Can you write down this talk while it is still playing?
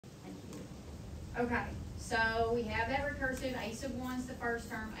Okay, so we have that recursive. A sub 1 is the first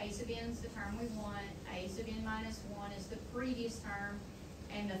term, A sub n is the term we want, A sub n minus 1 is the previous term,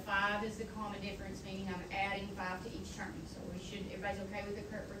 and the 5 is the common difference, meaning I'm adding 5 to each term. So everybody's okay with the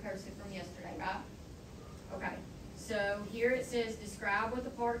recursive from yesterday, right? Okay, so here it says describe what the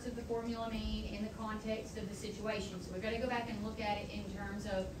parts of the formula mean in the context of the situation. So we're going to go back and look at it in terms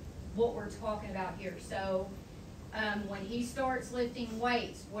of what we're talking about here. So when he starts lifting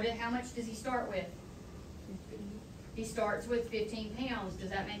weights, how much does he start with? 15. He starts with 15 pounds. Does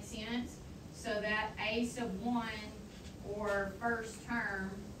that make sense? So that A sub 1 or first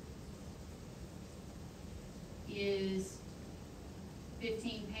term is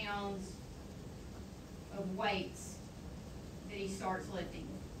 15 pounds of weights that he starts lifting.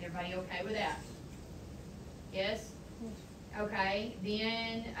 Everybody okay with that? Yes? Okay,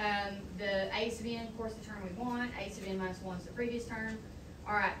 then the A sub n, of course, the term we want. A sub n minus 1 is the previous term.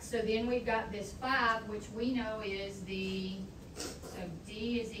 All right, so then we've got this 5, which we know is so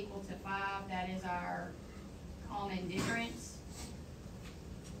D is equal to 5. That is our common difference.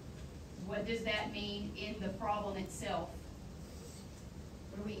 What does that mean in the problem itself?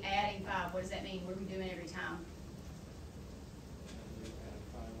 What are we adding 5? What does that mean? What are we doing every time?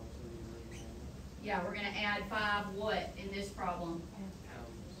 Yeah, we're going to add 5 what in this problem?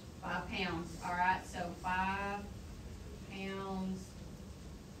 Pounds. 5 pounds. All right, so 5 pounds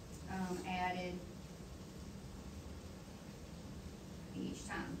added each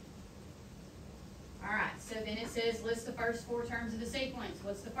time. All right, so then it says list the first 4 terms of the sequence.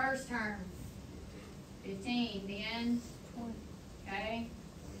 What's the first term? 15. Then 20. okay,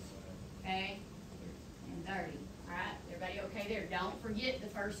 okay, and 30. All right, everybody okay there? Don't forget the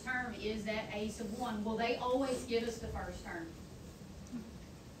first term is that A sub 1. Will they always give us the first term?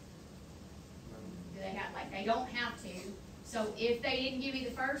 Do they have, like, they don't have to. So if they didn't give me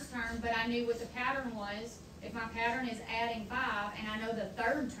the first term, but I knew what the pattern was, if my pattern is adding 5 and I know the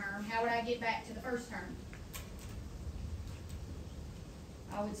third term, how would I get back to the first term?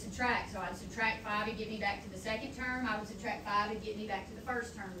 I would subtract. So I'd subtract 5 to get me back to the second term. I would subtract 5 to get me back to the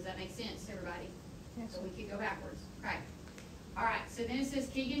first term. Does that make sense to everybody? Yes. So we could go backwards. Okay. All right, so then it says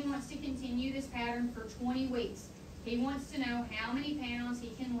Keegan wants to continue this pattern for 20 weeks. He wants to know how many pounds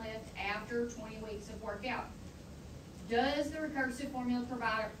he can lift after 20 weeks of workout. Does the recursive formula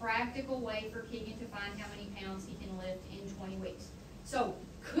provide a practical way for Keegan to find how many pounds he can lift in 20 weeks? So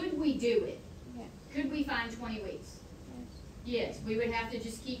could we do it? Yes. Could we find 20 weeks? Yes. Yes, we would have to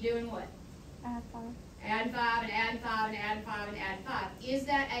just keep doing what? Add 5. Add 5 and add 5 and add 5 and add 5. Is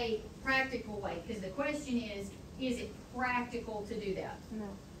that a practical way? Because the question is it practical to do that? No.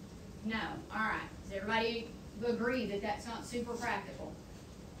 No. All right. Does everybody agree that that's not super practical?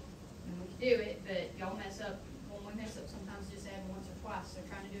 And we can do it, but y'all mess up. When we mess up, sometimes just add once or twice. So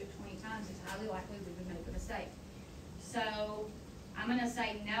trying to do it 20 times, it's highly likely we would make a mistake. So I'm going to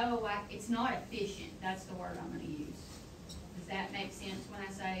say no, it's not efficient. That's the word I'm going to use. Does that make sense when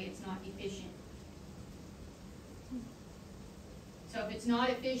I say it's not efficient? So if it's not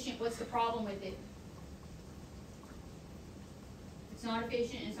efficient, what's the problem with it? It's not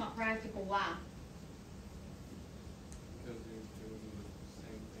efficient and it's not practical. Why? Because you're doing the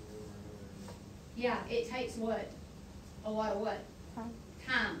same thing over and over. Yeah, it takes what? A lot of what? Time.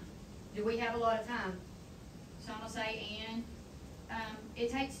 Time. Do we have a lot of time? So I'm going to say, and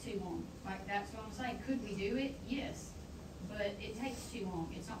it takes too long. Like, that's what I'm saying. Could we do it? Yes. But it takes too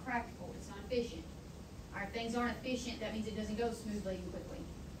long. It's not practical. It's not efficient. All right, if things aren't efficient, that means it doesn't go smoothly and quickly.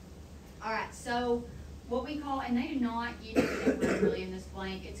 All right, so what we call, and they do not give you the number really in this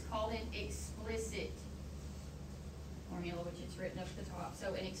blank, it's called an explicit formula, which it's written up at the top.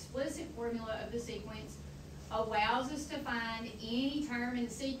 So an explicit formula of the sequence allows us to find any term in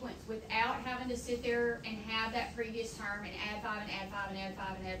the sequence without having to sit there and have that previous term and add 5 and add 5 and add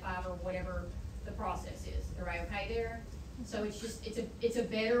 5 and add 5 or whatever the process is. Everybody okay there? So it's just, it's a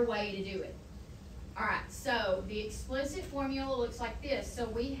better way to do it. All right, so the explicit formula looks like this. So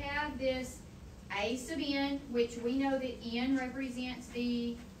we have this A sub n, which we know that n represents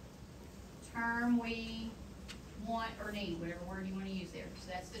the term we want or need, whatever word you want to use there.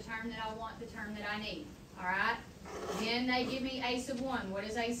 So that's the term that I want, the term that I need. All right. Then they give me A sub 1. What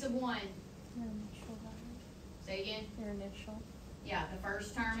is A sub 1? Your initial value. Say again. Your initial. Yeah, the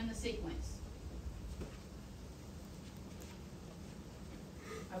first term in the sequence.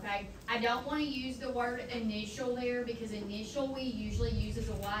 Okay, I don't want to use the word initial there because initial we usually use as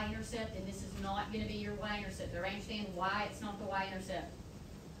a y-intercept, and this is not going to be your y-intercept. Everybody understand why it's not the y-intercept?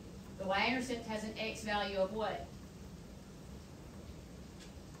 The y-intercept has an x value of what?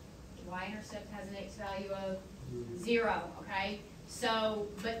 The y-intercept has an x value of 0, okay? So,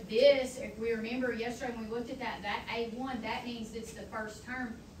 but this, if we remember yesterday when we looked at that A1, that means it's the first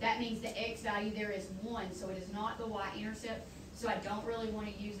term. That means the X value there is 1, so it is not the Y-intercept. So I don't really want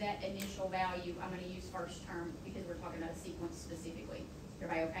to use that initial value. I'm going to use first term because we're talking about a sequence specifically.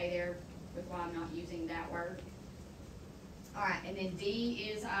 Everybody okay there with why I'm not using that word? All right, and then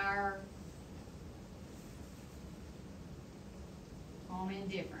D is our common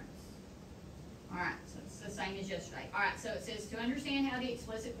difference. All right, so it's the same as yesterday. All right, so it says to understand how the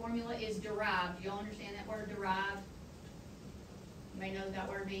explicit formula is derived. Do y'all understand that word derived? You may know what that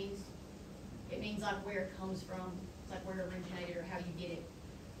word means. It means like where it comes from. It's like where it originated or how you get it.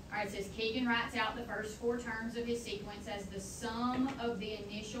 All right, it says Keegan writes out the first 4 terms of his sequence as the sum of the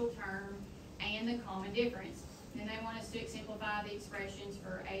initial term and the common difference. Then they want us to exemplify the expressions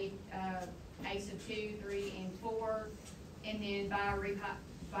for a sub 2, 3, and 4, and then by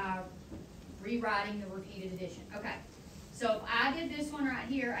rewriting the repeated addition. Okay, so if I did this one right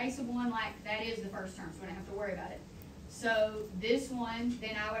here, a sub 1, like that is the first term, so we don't have to worry about it. So this one,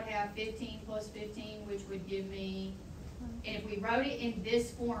 then I would have 15 plus 15, which would give me, and if we wrote it in this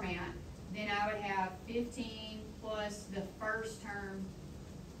format, then I would have 15 plus the first term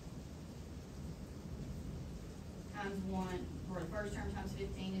times 1, or the first term times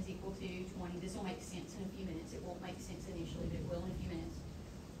 15 is equal to 20. This will make sense in a few minutes. It won't make sense initially, but it will in a few minutes.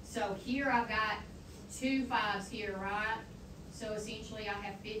 So here I've got 2 5s here, right? So essentially I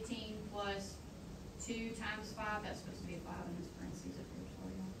have 15 plus 2 times 5. That's supposed to be a 5 in this parentheses up here for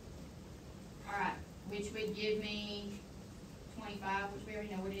you. All right, which would give me 25, which we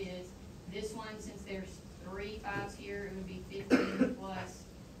already know what it is. This one, since there's 3 5s here, it would be 15 plus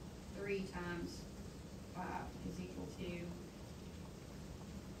 3 times 5 is equal to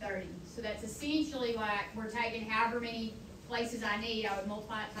 30. So that's essentially like we're taking however many places I need, I would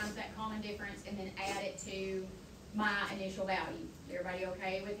multiply it times that common difference and then add it to my initial value. Is everybody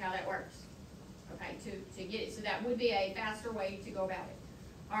okay with how that works? Okay, to get it. So that would be a faster way to go about it.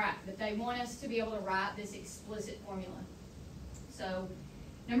 All right, but they want us to be able to write this explicit formula. So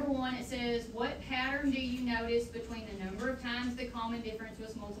number 1, it says, what pattern do you notice between the number of times the common difference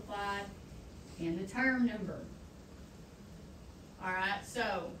was multiplied and the term number? All right,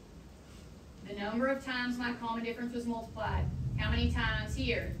 so the number of times my common difference was multiplied. How many times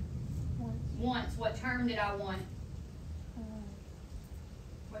here? Once. What term did I want?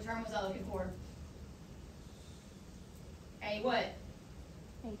 What term was I looking for? A what?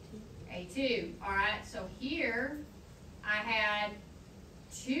 A2. A2. All right, so here I had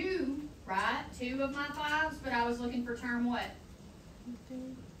 2, right? 2 of my 5s, but I was looking for term what?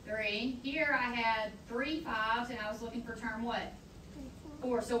 3. Here I had 3 5s, and I was looking for term what?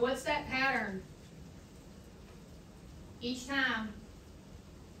 4. So what's that pattern? Each time,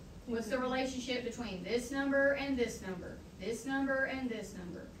 what's the relationship between this number and this number? This number and this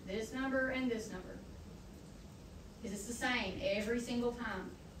number. This number and this number. Is it's the same every single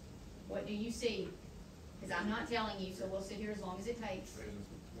time? What do you see? Because I'm not telling you, so we'll sit here as long as it takes. There's just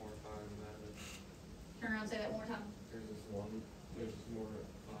more 5s added. Turn around and say that one more time. There's just more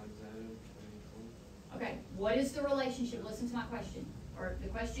 5s added than each one. Okay, what is the relationship? Listen to my question, or the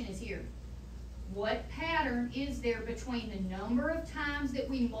question is here. What pattern is there between the number of times that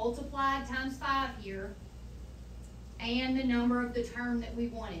we multiplied times 5 here and the number of the term that we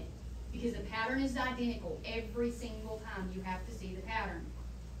wanted? Because the pattern is identical every single time. You have to see the pattern.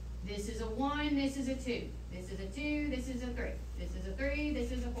 This is a 1, this is a 2. This is a 2, this is a 3. This is a 3,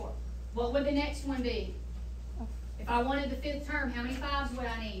 this is a 4. What would the next one be? If I wanted the 5th term, how many 5s would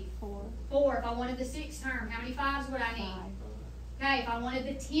I need? 4. 4. If I wanted the 6th term, how many 5s would I need? 5. Okay, if I wanted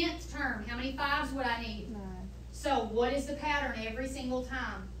the 10th term, how many 5s would I need? 9. So what is the pattern every single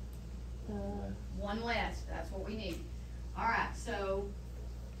time? 1 1. less. That's what we need. All right, so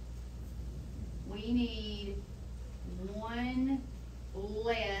we need 1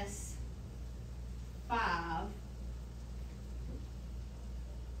 less 5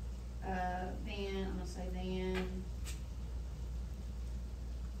 then, I'm going to say then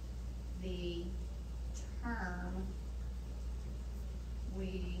the term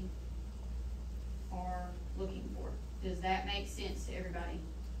we are looking for. Does that make sense to everybody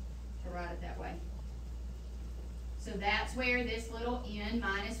to write it that way? So that's where this little n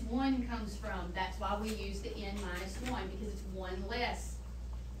minus 1 comes from. That's why we use the n minus 1, because it's 1 less.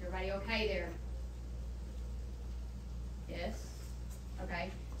 Everybody okay there? Yes? Okay.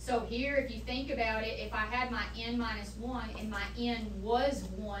 So here, if you think about it, if I had my n minus 1 and my n was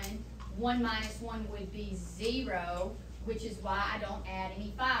 1, 1 minus 1 would be 0, which is why I don't add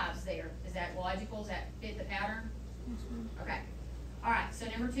any 5s there. Is that logical? Does that fit the pattern? Okay. Alright, so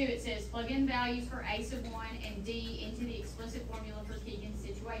number 2, it says plug in values for a sub 1 and d into the explicit formula for Keegan's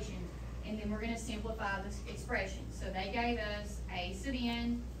situation. And then we're going to simplify this expression. So they gave us a sub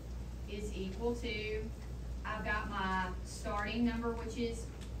n is equal to, I've got my starting number, which is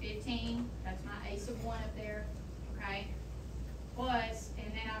 15. That's my a sub 1 up there. Okay? Plus,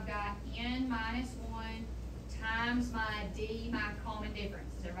 and then I've got n minus 1 times my d, my common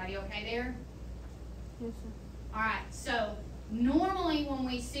difference. Is everybody okay there? Yes, sir. Alright, so normally when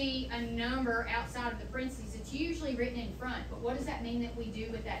we see a number outside of the parentheses, it's usually written in front. But what does that mean that we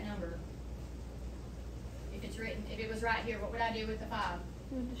do with that number? If it was right here, what would I do with the 5?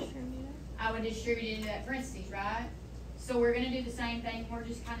 You would distribute it. I would distribute it into that parentheses, right? So we're going to do the same thing. We're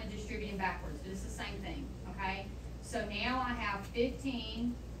just kind of distributing backwards, but it's the same thing, okay? So now I have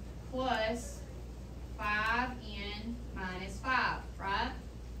 15 plus 5n minus 5, right?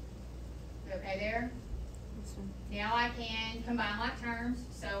 Okay there? Yes, sir. Now I can combine like terms.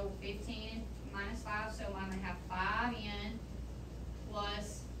 So 15 minus 5, so I'm going to have 5n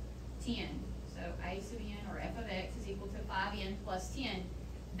plus 10. So a sub n, or f of x, is equal to 5n plus 10.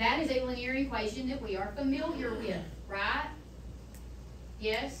 That is a linear equation that we are familiar with, right?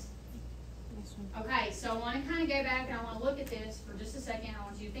 Yes? Yes, sir. Okay, so I want to kind of go back and I want to look at this for just a second. I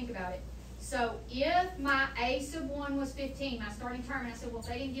want you to think about it. So if my a sub 1 was 15, my starting term, and I said, well, if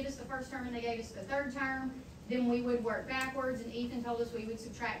they didn't give us the first term and they gave us the third term, then we would work backwards, and Ethan told us we would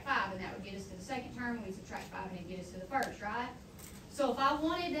subtract 5, and that would get us to the second term, and we'd subtract 5, and it'd get us to the first, right? So if I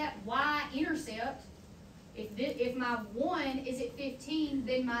wanted that y-intercept, if my 1 is at 15,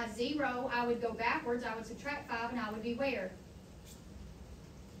 then my 0, I would go backwards, I would subtract 5, and I would be where?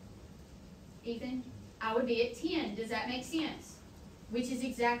 Ethan? I would be at 10. Does that make sense? Which is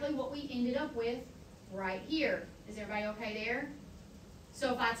exactly what we ended up with right here. Is everybody okay there?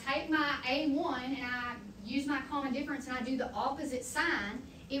 So if I take my A1 and I use my common difference and I do the opposite sign,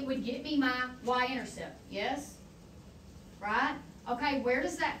 it would get me my y-intercept. Yes? Right? Okay, where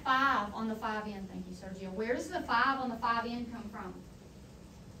does that 5 on the 5n, thank you, Sergio, where does the 5 on the 5n come from?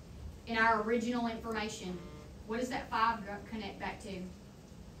 In our original information, what does that 5 connect back to?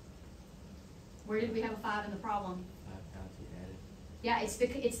 Where did we have a 5 in the problem? 5 times you added. Yeah,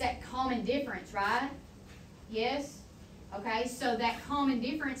 it's that common difference, right? Yes? Okay, so that common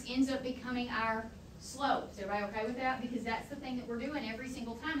difference ends up becoming our slope. Is everybody okay with that? Because that's the thing that we're doing every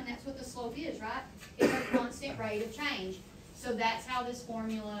single time, and that's what the slope is, right? It's a constant rate of change. So that's how this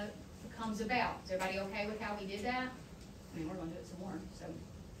formula comes about. Is everybody okay with how we did that? I mean, we're going to do it some more. So,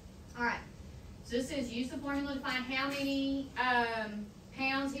 all right. So this says use the formula to find how many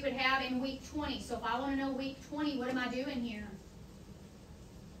pounds he would have in week 20. So if I want to know week 20, what am I doing here?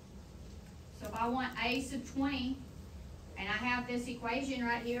 So if I want a sub 20, and I have this equation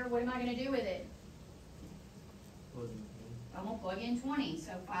right here, what am I going to do with it? I'm going to plug in 20.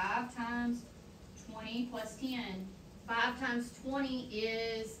 So 5 times 20 plus 10. 5 times 20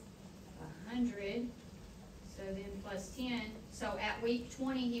 is 100. So then plus 10. So at week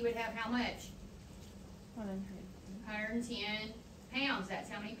 20, he would have how much? 110 pounds. That's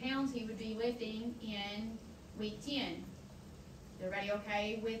how many pounds he would be lifting in week 10. Is everybody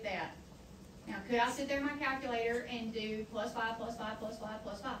okay with that? Now, could I sit there in my calculator and do plus 5, plus 5, plus 5,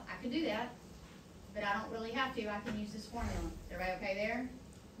 plus 5? I could do that, but I don't really have to. I can use this formula. Is everybody okay there?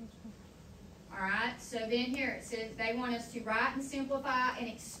 Alright, so then here it says they want us to write and simplify an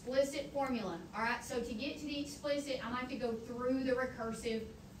explicit formula. Alright, so to get to the explicit, I'm going to have to go through the recursive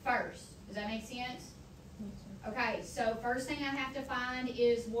first. Does that make sense? Okay, so first thing I have to find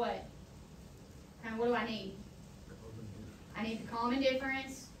is what? Kind of what do I need? I need the common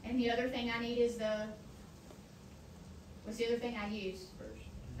difference, and the other thing I need is the, what's the other thing I use?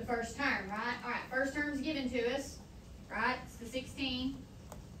 The first term, right? Alright, first term's given to us, right? It's the 16.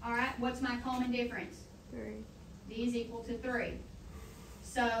 Alright, what's my common difference? 3. D is equal to 3.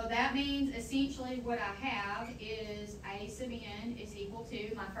 So that means essentially what I have is a sub n is equal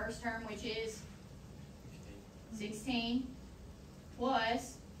to my first term, which is 16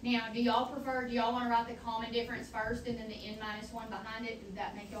 plus, now do y'all want to write the common difference first and then the n minus 1 behind it? Does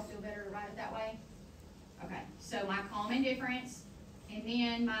that make y'all feel better to write it that way? Okay, so my common difference and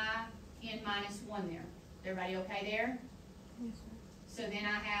then my n minus 1 there. Is everybody okay there? Yes, sir. So then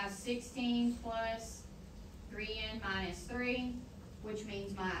I have 16 plus 3n minus 3, which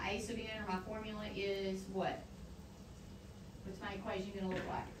means my a sub n, or my formula, is what? What's my equation going to look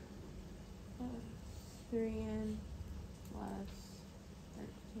like? 3n plus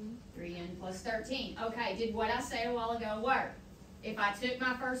 13. 3n plus 13. Okay, did what I said a while ago work? If I took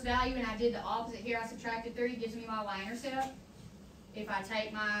my first value and I did the opposite here, I subtracted 3, it gives me my y-intercept. If I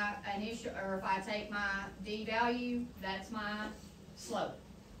take my initial, or if I take my d value, that's my slope.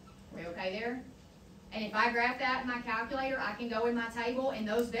 Are we okay there? And if I graph that in my calculator, I can go in my table and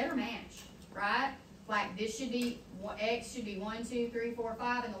those better match, right? Like this should be, X should be 1, 2, 3, 4,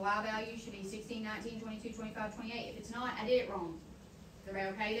 5, and the Y value should be 16, 19, 22, 25, 28. If it's not, I did it wrong. Is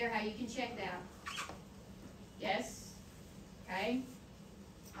everybody okay there? How you can check that? Yes? Okay.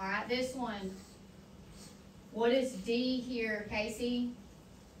 All right, this one. What is D here, Casey?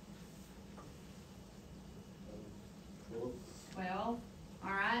 12. All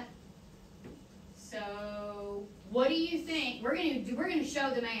right. So, what do you think? We're gonna show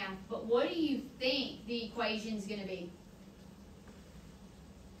the math, but what do you think the equation's gonna be?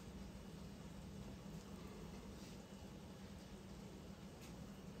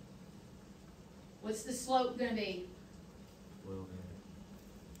 What's the slope gonna be? 12.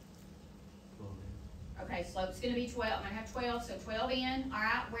 Okay, slope's gonna be 12. I'm gonna have 12, so 12 in. All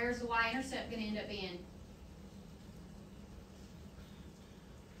right, where's the y-intercept gonna end up being?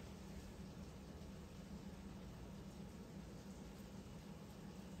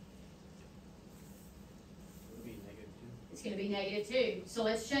 It's going to be -2. So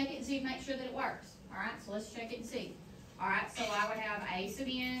let's check it and see, make sure that it works. All right, so let's check it and see. All right, so I would have a sub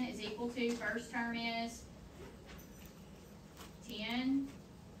n is equal to, first term is 10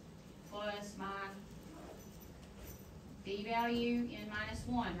 plus my d value n minus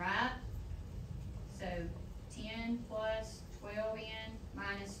 1, right? So 10 plus 12n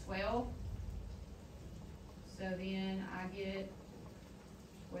minus 12. So then I get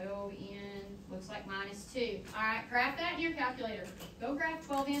 12n, looks like -2. All right, graph that in your calculator. Go graph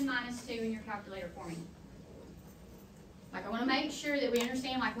 12n minus 2 in your calculator for me. Like, I want to make sure that we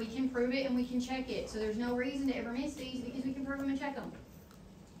understand, like, we can prove it and we can check it. So there's no reason to ever miss these because we can prove them and check them.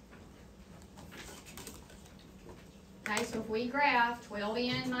 Okay, so if we graph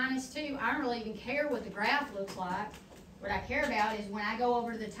 12n minus 2, I don't really even care what the graph looks like. What I care about is when I go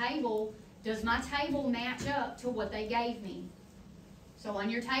over to the table, does my table match up to what they gave me? So on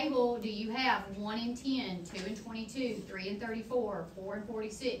your table, do you have 1 and 10, 2 and 22, 3 and 34, 4 and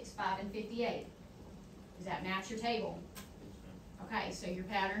 46, 5 and 58? Does that match your table? Okay, so your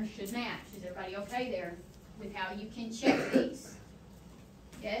pattern should match. Is everybody okay there with how you can check these?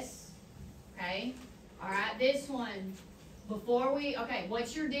 Yes? Okay. All right, this one. Before we, okay,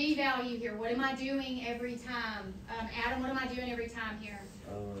 what's your D value here? What am I doing every time? Adam, what am I doing every time here?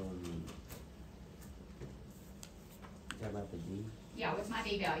 Talk about the D. Yeah, what's my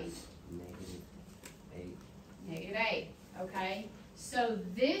D value? -8. -8, okay. So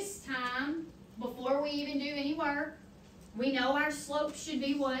this time, before we even do any work, we know our slope should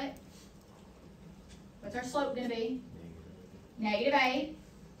be what? What's our slope gonna be? -8.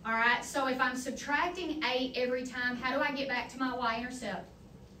 All right, so if I'm subtracting 8 every time, how do I get back to my y-intercept?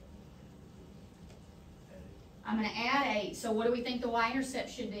 I'm gonna add 8, so what do we think the y-intercept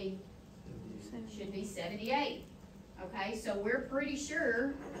should be? Should be 78. Okay, so we're pretty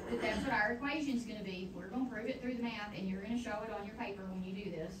sure that that's what our equation is going to be. We're going to prove it through the math, and you're going to show it on your paper when you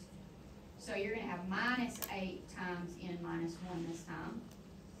do this. So you're going to have -8 times n minus 1 this time.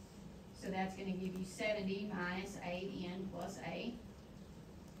 So that's going to give you 70 minus 8n plus a,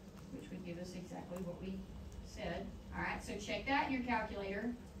 which would give us exactly what we said. All right, so check that in your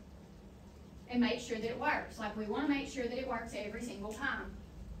calculator and make sure that it works. Like, we want to make sure that it works every single time.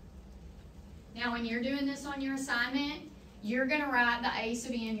 Now, when you're doing this on your assignment, you're going to write the a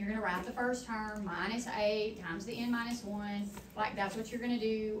sub n, you're going to write the first term, -8 times the n minus 1. Like, that's what you're going to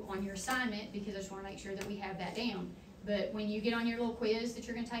do on your assignment because I just want to make sure that we have that down. But when you get on your little quiz that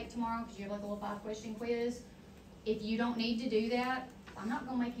you're going to take tomorrow, because you have like a little 5-question quiz, if you don't need to do that, I'm not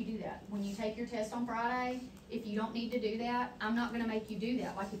going to make you do that. When you take your test on Friday, if you don't need to do that, I'm not going to make you do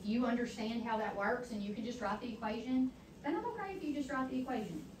that. Like, if you understand how that works and you can just write the equation, then I'm okay if you just write the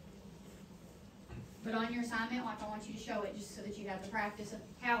equation. But on your assignment, like, I want you to show it just so that you have the practice of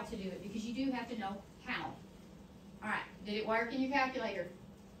how to do it, because you do have to know how. All right, did it work in your calculator?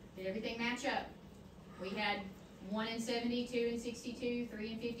 Did everything match up? We had 1 and 70, 2 and 62,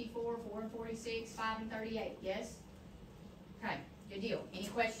 3 and 54, 4 and 46, 5 and 38, yes? Okay, good deal. Any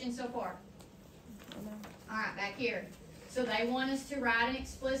questions so far? All right, back here. So they want us to write an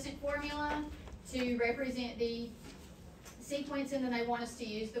explicit formula to represent the sequence, and then they want us to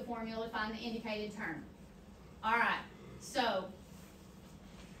use the formula to find the indicated term. All right, so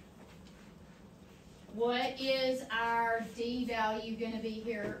what is our D value going to be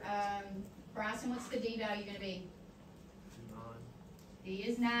here? Bryson, what's the D value going to be? 9. D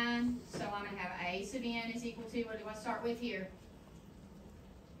is 9, so I'm going to have a sub n is equal to, what do I start with here?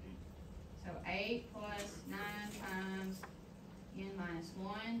 So 8 plus 9 times n minus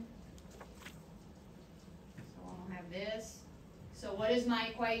 1. So I'm going to have this. So what is my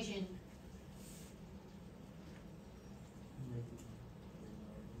equation?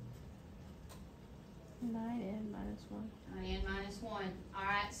 9n minus 1. 9n minus 1.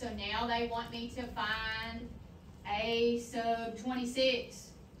 Alright, so now they want me to find a sub 26.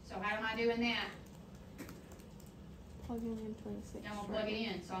 So how am I doing that? Plugging in 26. I'm going to plug it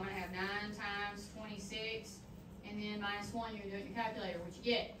in. So I'm going to have 9 times 26, and then minus 1, you're doing your calculator. What you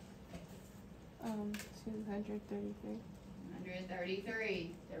get? 233.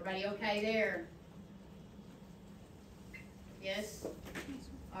 133. Everybody okay there? Yes?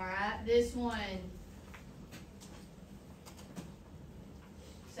 Alright, this one.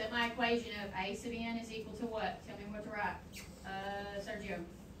 Set my equation of a sub n is equal to what? Tell me what to write. Sergio.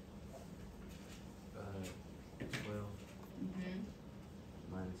 12 Mm-hmm.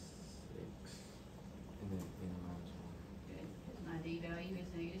 minus 6, and then n minus 1. Good, because my d value is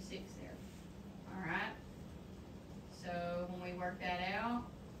negative 6 there. Alright. So when we work that out,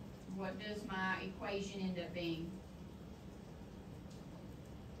 what does my equation end up being?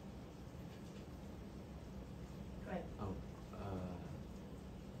 Go ahead. Oh,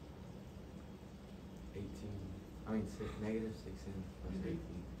 18. I mean, negative 6n plus Mhm. 18.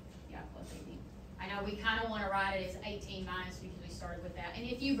 Yeah, plus 18. I know we kind of want to write it as 18 minus because we started with that. And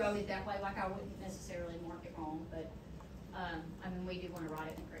if you wrote it that way, like I wouldn't necessarily mark it wrong, but I mean, we do want to write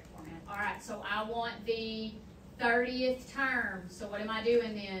it in the correct format. All right, so I want the 30th term. So what am I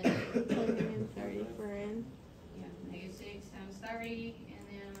doing then? Plugging in 30 for n. Yeah, negative 6 times 30, and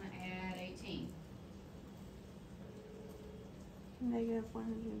then I'm going to add 18. Negative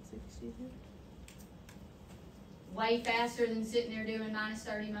 162. Way faster than sitting there doing minus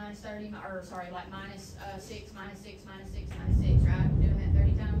 30, or sorry, like minus 6, minus 6, minus 6, minus 6, right? Doing that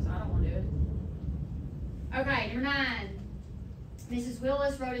 30 times, I don't want to do it. Okay, number 9. Mrs.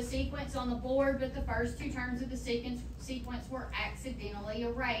 Willis wrote a sequence on the board, but the first 2 terms of the sequence were accidentally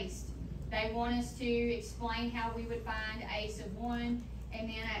erased. They want us to explain how we would find a sub 1 and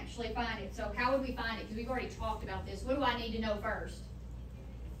then actually find it. So how would we find it? Because we've already talked about this. What do I need to know first?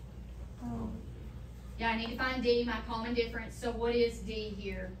 Yeah, I need to find D, my common difference. So what is D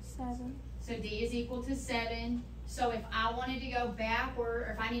here? 7. So D is equal to 7. So if I wanted to go backward,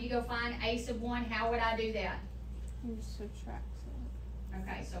 or if I need to go find a sub 1, how would I do that? You just subtract 7.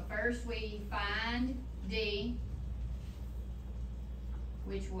 Okay, so first we find D,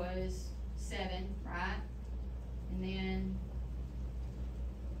 which was 7, right? And then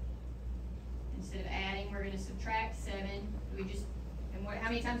instead of adding, we're going to subtract 7. We just, and what? How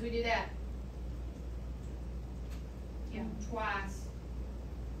many times do we do that? Yeah, twice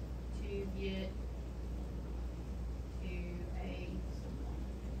to get to a sub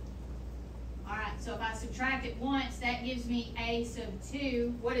 1. All right, so if I subtract it once, that gives me a sub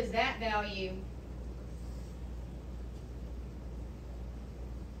 2. What is that value?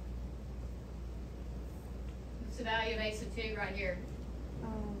 What's the value of a sub 2 right here?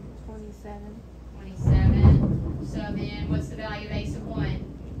 27. 27. So then what's the value of a sub 1?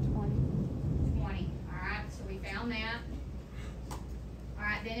 20. 20. Alright, so we found that.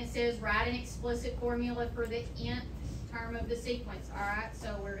 Alright, then it says write an explicit formula for the nth term of the sequence. Alright,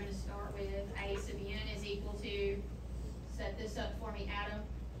 so we're going to start with a sub n is equal to, set this up for me, Adam.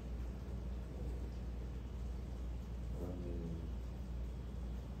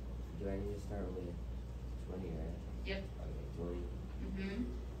 Do I need to start with 20, right? Yep. Okay, 20. Mm-hmm.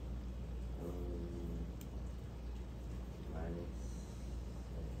 Minus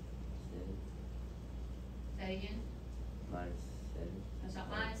 7. Say it again. Minus 7. That's not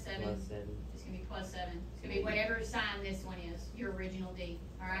minus 7. Plus 7. It's going to be plus 7. It's going to be whatever sign this one is, your original D.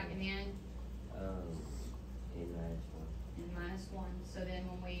 Alright, and then N minus 1. n minus 1. So then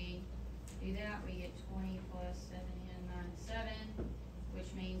when we do that, we get 20 plus 7n minus 7,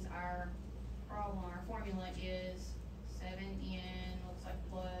 which means our problem, our formula is 7n looks like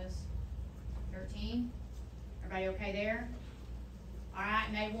plus 13. Everybody okay there? Alright,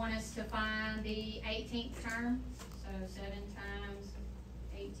 and they want us to find the 18th term. So 7 times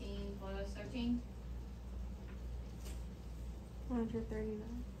 18 plus 13.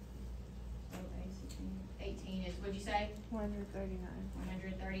 139. So 18 is, what'd you say? 139.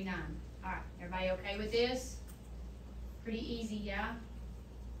 139. Alright, everybody okay with this? Pretty easy, yeah?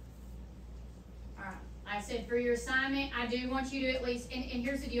 Alright, I said for your assignment, I do want you to at least, and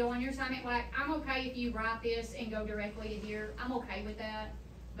here's the deal on your assignment, like, I'm okay if you write this and go directly to here. I'm okay with that,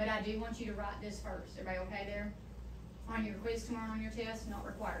 but I do want you to write this first. Everybody okay there? On your quiz tomorrow, on your test, not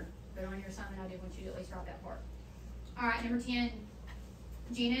required, but on your assignment, I do want you to at least write that part. Alright, number 10,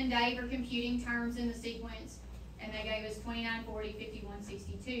 Gina and Dave are computing terms in the sequence, and they gave us 29, 40, 51,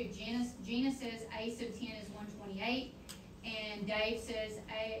 62. Gina says a sub 10 is 128. and Dave says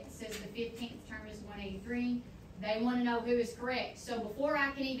the 15th term is 183. They wanna know who is correct. So before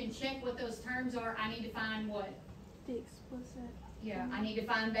I can even check what those terms are, I need to find what? The explicit. Yeah, I need to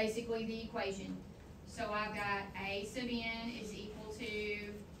find basically the equation. So I've got a sub n is equal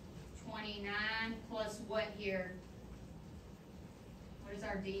to 29 plus what here? What is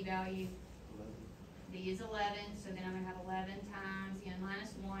our d value? 11. D is 11, so then I'm gonna have 11 times n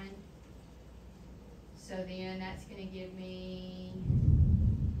minus 1. So then that's gonna give me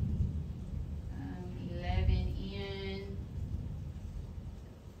 11n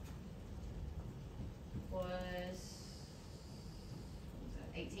plus, what was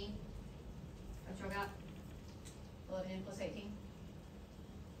that, 18? What y'all got? 11n plus 18?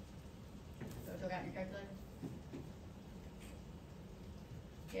 What y'all got in your calculator?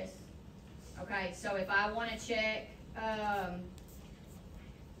 Yes? Okay, so if I wanna check,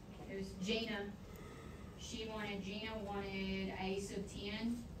 who's Gina? Gina wanted a sub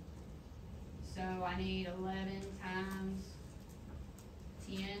 10. So I need 11 times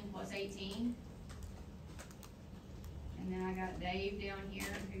 10 plus 18. And then I got Dave down here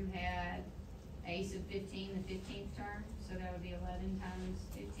who had a sub 15, the 15th term. So that would be 11 times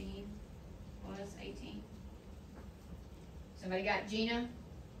 15 plus 18. Somebody got Gina?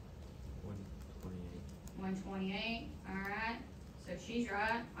 128. 128, all right. So she's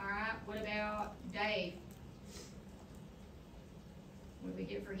right, all right. What about Dave? What did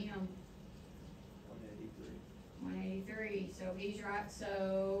we get for him? 183. 183, so he's right,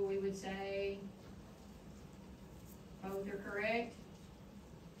 so we would say both are correct.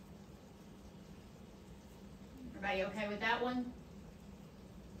 Everybody okay with that one?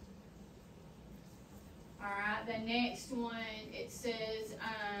 Alright, the next one, it says,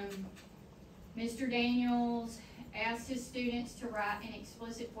 Mr. Daniels asked his students to write an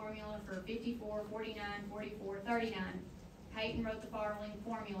explicit formula for 54, 49, 44, 39. Peyton wrote the following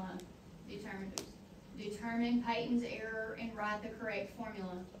formula. Determine Peyton's error and write the correct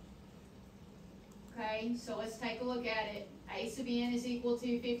formula. Okay, so let's take a look at it. A sub n is equal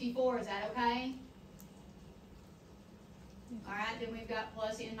to 54, is that okay? Alright, then we've got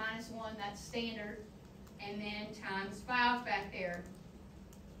plus n minus 1, that's standard. And then times 5 back there.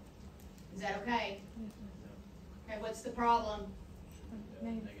 Is that okay? Okay, what's the problem?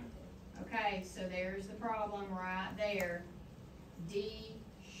 Negative. Okay, so there's the problem right there. D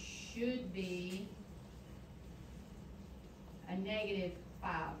should be a negative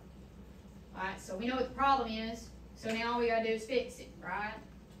 5. Alright, so we know what the problem is. So now all we gotta do is fix it, right?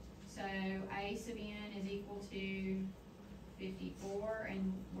 So A sub n is equal to 54,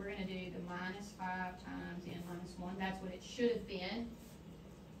 and we're gonna do the minus 5 times n minus 1. That's what it should have been,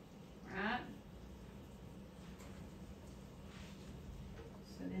 right?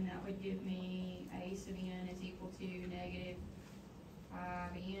 So then that would give me A sub n is equal to negative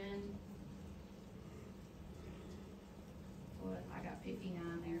 5n. Well, I got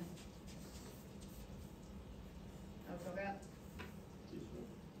 59 there. That's what I got?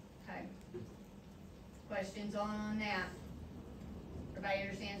 Okay. Questions on that? Everybody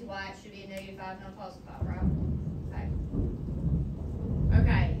understands why it should be a negative 5, not a positive 5, right? Okay.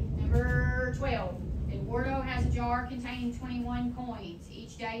 Okay, number 12. Eduardo has a jar containing 21 coins.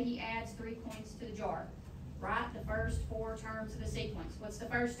 Each day he adds 3 coins to the jar. Write the first 4 terms of the sequence. What's the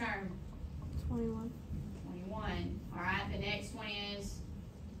first term? 21. 21. All right, the next one is,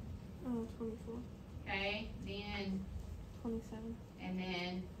 24. okay, then, 27. and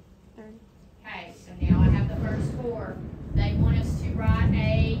then, 30. okay, so now I have the first 4. They want us to write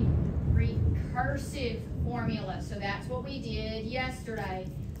a recursive formula. So that's what we did yesterday.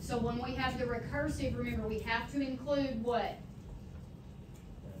 So when we have the recursive, remember, we have to include what?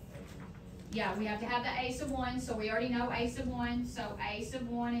 Yeah, we have to have the a sub 1, so we already know a sub 1. So a sub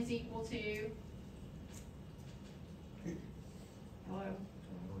 1 is equal to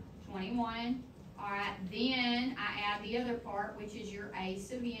 21. Alright, then I add the other part, which is your a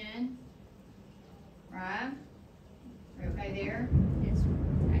sub n. Right? Are you okay there? Yes.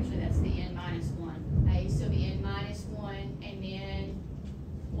 Actually, that's the n minus 1. A sub n minus 1, and then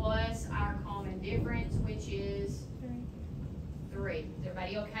plus our common difference, which is 3. Is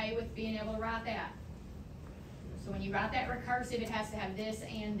everybody okay with being able to write that? So when you write that recursive, it has to have this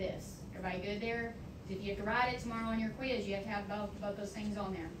and this. Everybody good there? If you have to write it tomorrow on your quiz, you have to have both those things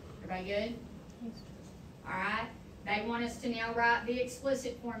on there. Everybody good? Yes. Alright. They want us to now write the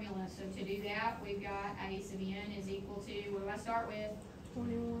explicit formula. So to do that, we've got a sub n is equal to, what do I start with?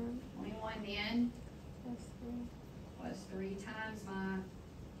 21. 21 then. Plus 3. Plus 3 times my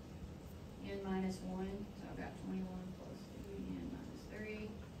n minus 1. So I've got 21 plus 2 n minus 3.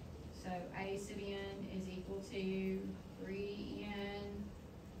 So a sub n is equal to 3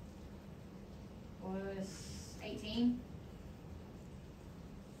 18.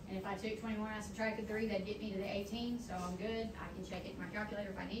 And if I took 21, I subtracted 3, that'd get me to the 18, so I'm good. I can check it in my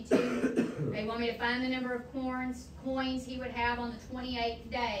calculator if I need to. They want me to find the number of coins he would have on the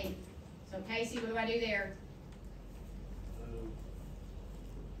 28th day. So Casey, what do I do there?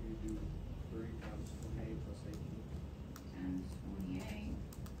 You do 3 times 28 plus 18. Times 28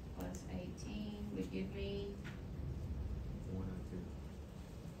 plus 18 would give me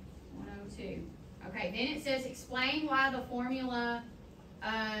 102. Okay, then it says explain why the formula,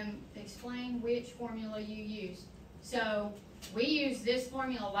 explain which formula you use. So we use this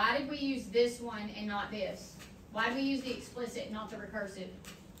formula. Why did we use this one and not this? Why did we use the explicit and not the recursive?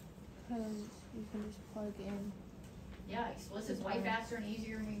 Because you can just plug in. Yeah, explicit's way faster and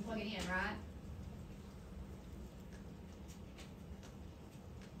easier when you plug it in, right?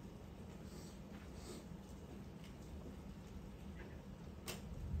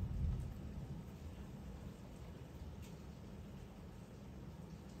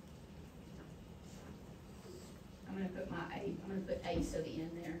 I'm gonna put a sub in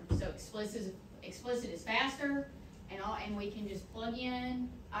there. So explicit is faster, and we can just plug in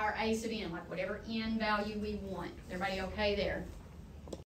our a sub n, like whatever n value we want. Everybody okay there?